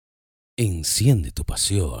Enciende tu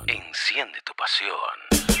pasión. Enciende tu pasión.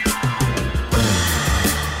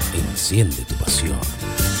 Enciende tu pasión.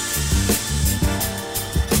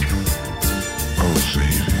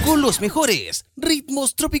 Con los mejores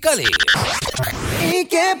ritmos tropicales. ¿Y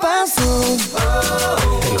qué pasó?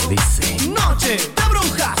 Te lo dice. Noche de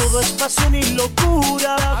brujas. Todo es pasión y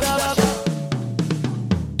locura.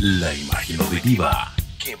 La imagen auditiva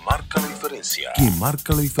que marca la diferencia. Que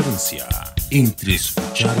marca la diferencia entre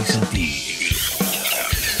escuchar y sentir.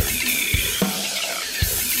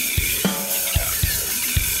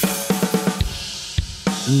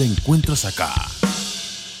 La encuentras acá.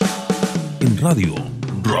 En Radio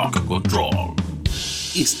Rock Control.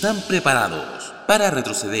 ¿Están preparados para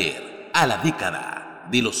retroceder a la década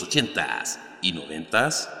de los 80s y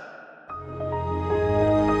 90s?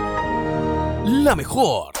 La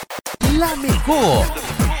mejor. La mejor.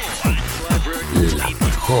 La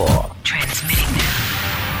mejor.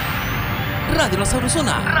 Radio La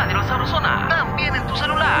Sabrosona. Radio La Sabrosona. También en tu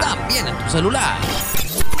celular. También en tu celular.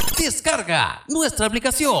 Descarga nuestra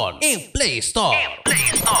aplicación en Play Store.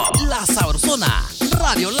 La Sabrosona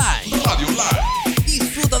Radio Live. Radio Live.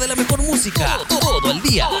 Disfruta de la mejor música todo el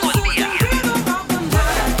día.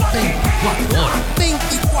 24 horas.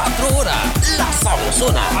 24 horas. La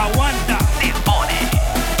Sabrosona. Aguanta. Te pone.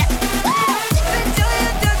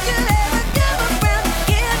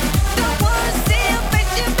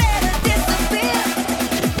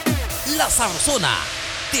 La Sabrosona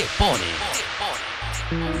te pone.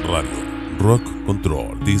 Radio Rock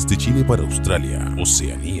Control desde Chile para Australia,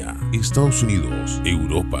 Oceanía, Estados Unidos,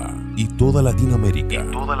 Europa y toda Latinoamérica.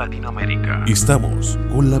 Estamos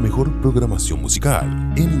con la mejor programación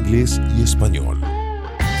musical en inglés y español.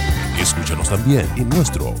 Escúchanos también en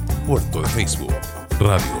nuestro puerto de Facebook,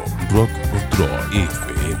 Radio Rock Control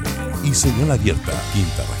FM y señal abierta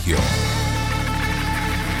Quinta Región.